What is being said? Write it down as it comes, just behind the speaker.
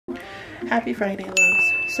Happy Friday,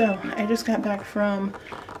 loves. So I just got back from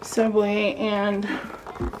Subway and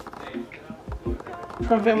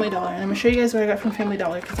from Family Dollar, and I'm gonna show you guys what I got from Family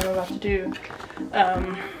Dollar because I'm about to do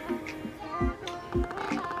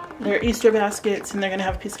their Easter baskets, and they're gonna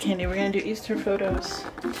have a piece of candy. We're gonna do Easter photos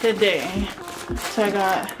today. So I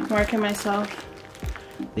got Mark and myself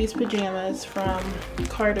these pajamas from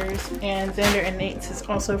Carter's, and Xander and Nate's is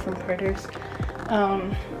also from Carter's.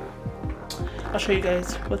 I'll show you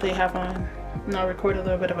guys what they have on, and I'll record a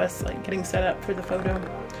little bit of us like getting set up for the photo,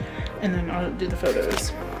 and then I'll do the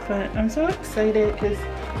photos. But I'm so excited because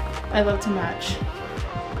I love to match.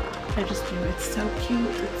 I just do. It's so cute.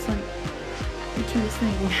 It's like the cutest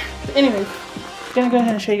thing. But anyways, I'm gonna go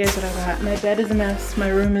ahead and show you guys what I got. My bed is a mess. My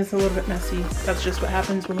room is a little bit messy. That's just what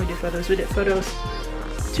happens when we do photos. We did photos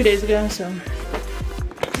 2 days ago, so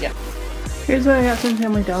yeah. Here's what I got from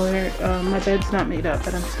Family Dollar. My bed's not made up,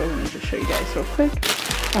 but I'm still gonna just show you guys real quick.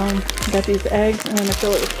 I got these eggs. I'm gonna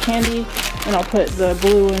fill it with candy, and I'll put the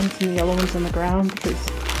blue ones and the yellow ones on the ground because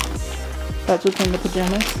that's what's in the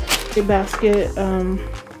pajamas. A basket,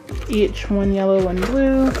 each one yellow, one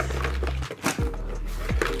blue.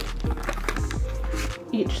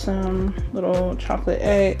 Each some little chocolate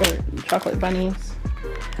egg or chocolate bunnies.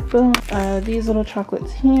 Boom. These little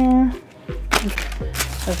chocolates here.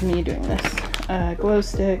 Of me doing this. Glow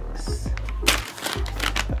sticks.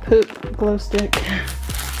 A poop glow stick.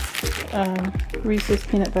 Reese's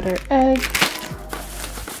peanut butter egg.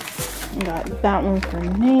 Got that one for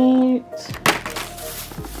Nate.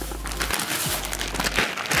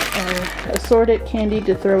 Assorted candy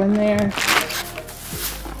to throw in there.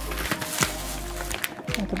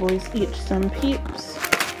 Let the boys each some Peeps.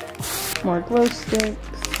 More glow sticks.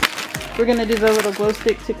 We're gonna do the little glow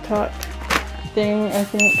stick TikTok thing, I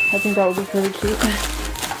think that would be really cute.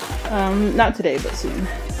 Not today, but soon.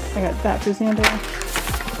 I got that for Xander.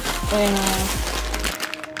 And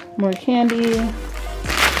more candy.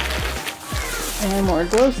 And more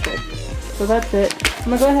glow sticks. So that's it. I'm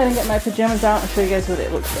gonna go ahead and get my pajamas out and show you guys what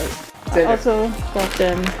it looks like. I also got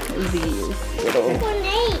them these little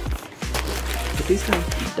Put these down.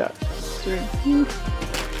 ducks.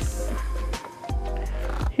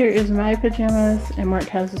 Here is my pajamas, and Mark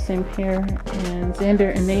has the same pair, and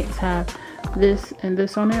Xander and Nate's have this and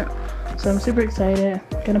this on it. So I'm super excited.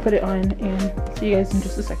 Gonna put it on and see you guys in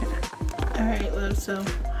just a second. Alright, love, so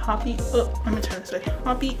happy, oh, let me try this way.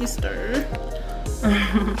 Happy Easter.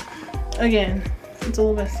 Again, it's a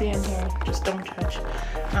little messy in here, just don't judge.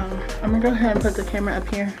 I'm gonna go ahead and put the camera up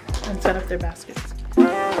here and set up their baskets.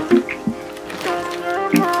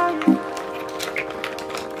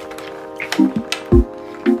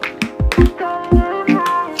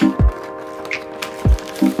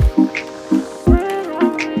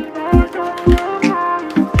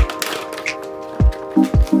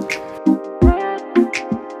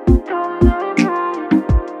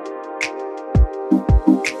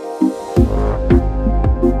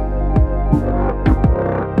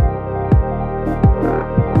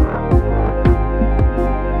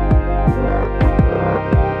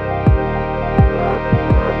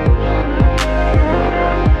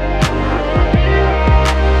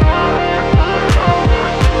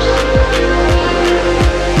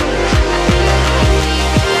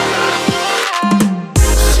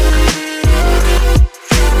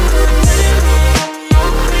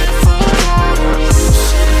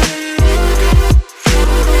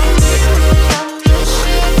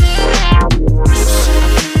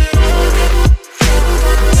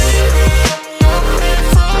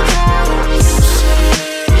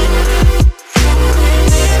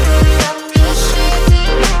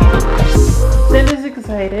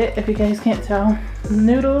 If you guys can't tell,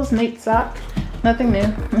 noodles, Nate's sock, nothing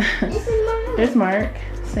new. There's Mark,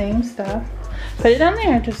 same stuff. Put it down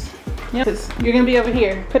there, just, yep. You're gonna be over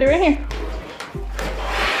here. Put it right here.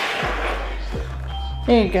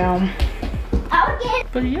 There you go.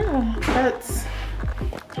 But yeah, that's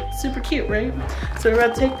super cute, right? So we're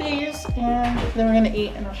about to take these and then we're gonna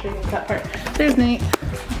eat, and I'll show you that part. There's Nate.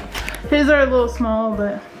 His are a little small,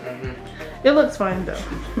 but it looks fine though.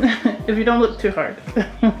 If you don't look too hard.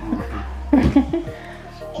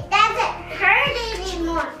 It doesn't hurt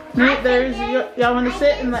anymore. Nate, there's, y'all want to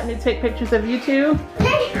sit and let me take pictures of you two?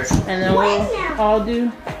 And then we'll all do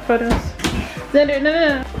photos. Xander,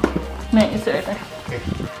 no. Nate, you sit right there.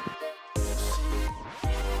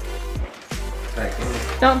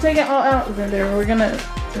 Don't take it all out, Xander. We're gonna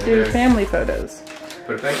do family photos.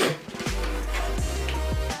 Put it back in.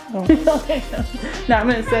 Oh. Now I'm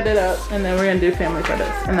gonna set it up, and then we're gonna do family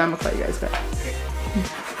photos, and then I'm gonna call you guys back.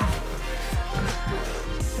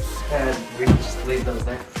 And we can just leave those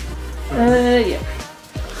there. Yeah.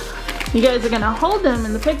 You guys are gonna hold them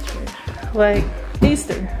in the picture, like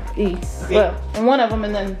Easter. Well, and one of them,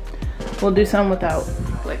 and then we'll do some without,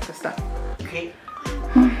 like, the stuff. Okay.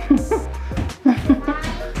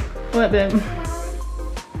 What, babe?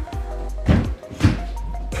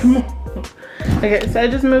 Okay, so I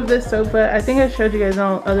just moved this sofa. I think I showed you guys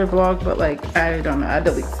on other vlog, but like, I don't know, I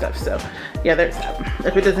delete stuff, so yeah, there's that.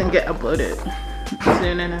 If it doesn't get uploaded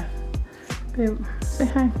soon enough. Babe, say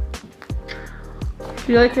hi.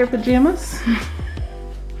 Do you like your pajamas?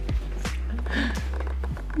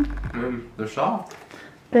 They're soft.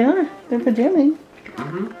 They are. They're pajamas.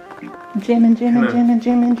 Mm-hmm. Jamming.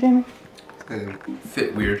 They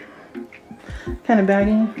fit weird. Kind of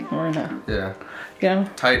baggy, or no? Yeah. Yeah.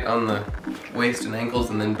 Tight on the waist and ankles,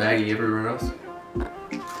 and then baggy everywhere else. I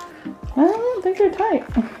don't think they're tight.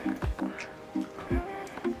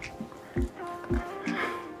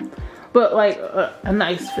 But like a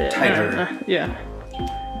nice fit. Tighter. Yeah.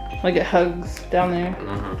 Like it hugs down there.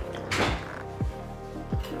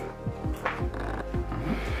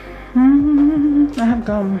 I have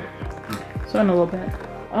gum. So in a little bit.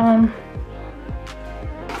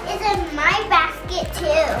 It's in my basket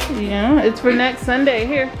too. Yeah, it's for next Sunday.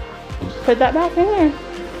 Here. Put that back in there.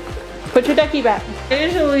 Put your ducky back. I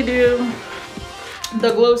usually do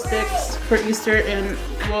the glow sticks for Easter, and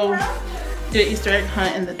we'll do an Easter egg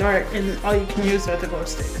hunt in the dark, and all you can use are the glow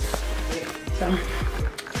sticks. So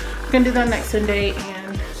we're gonna do that next Sunday,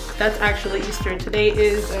 and that's actually Easter. Today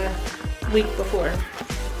is a week before.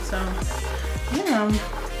 So yeah,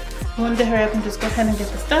 I wanted to hurry up and just go ahead and get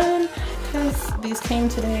this done because these came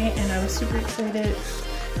today and I was super excited.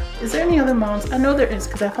 Is there any other moms? I know there is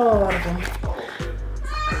because I follow a lot of them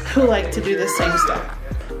who like to do the same stuff.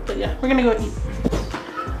 But yeah, we're gonna go eat.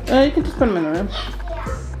 You can just put them in the room.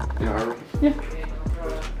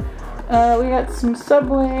 Yeah. We got some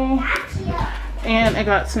Subway and I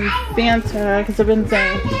got some Fanta because I've been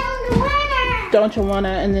saying don't you wanna,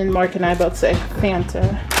 and then Mark and I both say Fanta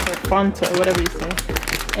or Fanta or whatever you say,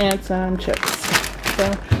 and some chips. So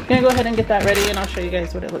I'm gonna go ahead and get that ready and I'll show you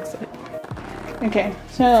guys what it looks like. Okay,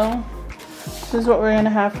 so this is what we're gonna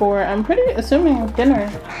have for, I'm pretty assuming dinner.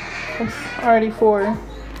 It's already 4.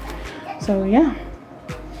 So yeah.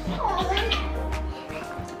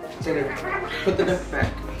 Put the duck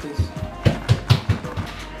back, please.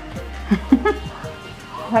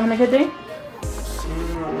 Having a good day?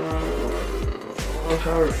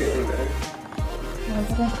 How are we feeling better?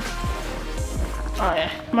 Oh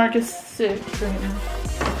yeah, Mark is sick right now.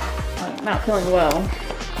 Like, not feeling well.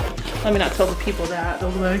 Let me not tell the people that.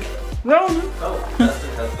 They'll be like, Rona. Oh, Dustin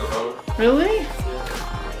has the Rona. Really? Yeah.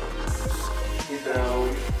 He's been out a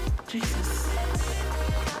week. Jesus.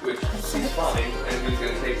 Which he's fine, and he's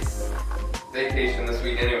gonna take vacation this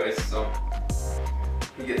week anyways, so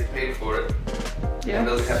he gets paid for it. Yeah. And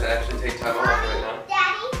doesn't have to actually take time off right now.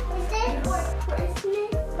 Daddy, is this for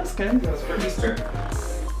Christmas? That's good. That's for Easter.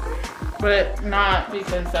 But not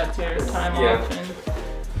because that's your time Yeah. off. And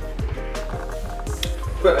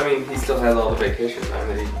But I mean, he still has all the vacation time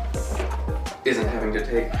that he isn't having to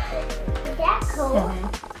take. Is that cold?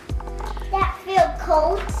 That feel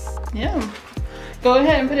cold? yeah. Go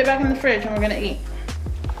ahead and put it back in the fridge and we're gonna eat.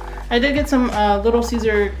 I did get some Little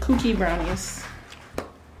Caesar cookie brownies.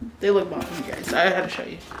 They look bomb, you guys. I had to show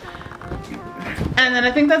you. And then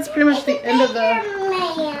I think that's pretty much the end of the.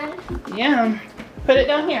 Man. Yeah. Put it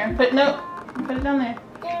down here. Put it down there.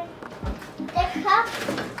 The cup,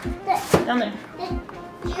 Down there.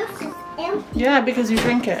 the juice is empty. Yeah, because you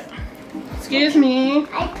drink it. Excuse me.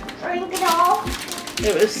 I drink it all.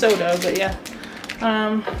 It was soda, but yeah.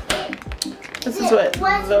 This is what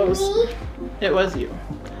was those. Me. It was you.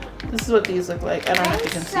 This is what these look like. I don't know if you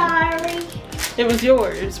can see. Sorry. It was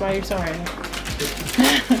yours. Why you're sorry.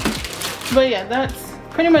 But yeah, that's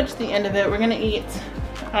pretty much the end of it. We're gonna eat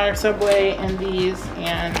our Subway and these,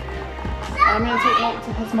 and I'm gonna take Nate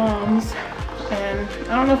to his mom's. And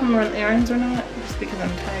I don't know if I'm gonna run errands or not, just because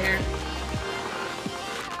I'm tired.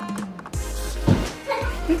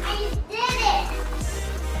 I did it.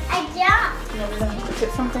 I jumped. You want me to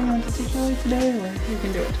get something on particularly today, or you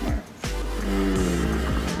can do it tomorrow?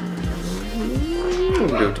 We'll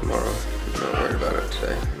do it tomorrow. I'm not worried about it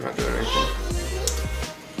today. I'm not doing anything.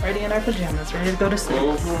 Ready in our pajamas, ready to go to sleep.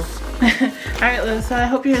 Alright, Liz, so I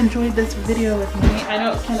hope you enjoyed this video with me. I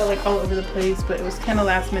know it's kind of like all over the place, but it was kind of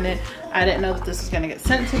last minute. I didn't know that this was going to get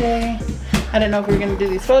sent today. I didn't know if we were going to do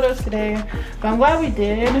these photos today. But I'm glad we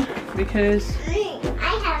did, because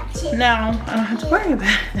I have to. now I don't have to worry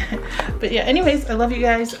about it. But yeah, anyways, I love you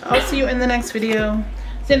guys. I'll see you in the next video.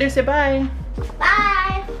 Cinder, say bye.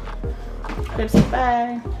 Bye. Crib, say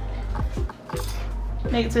bye.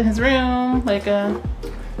 Nate's in his room, like a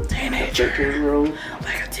Teenager. 13-year-old.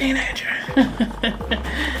 Like a teenager.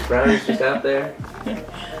 Brownie's just out there.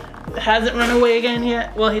 Hasn't run away again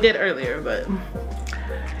yet. Well, he did earlier, but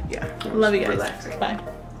yeah. Love you guys. Relaxing. Bye.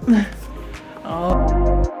 Oh.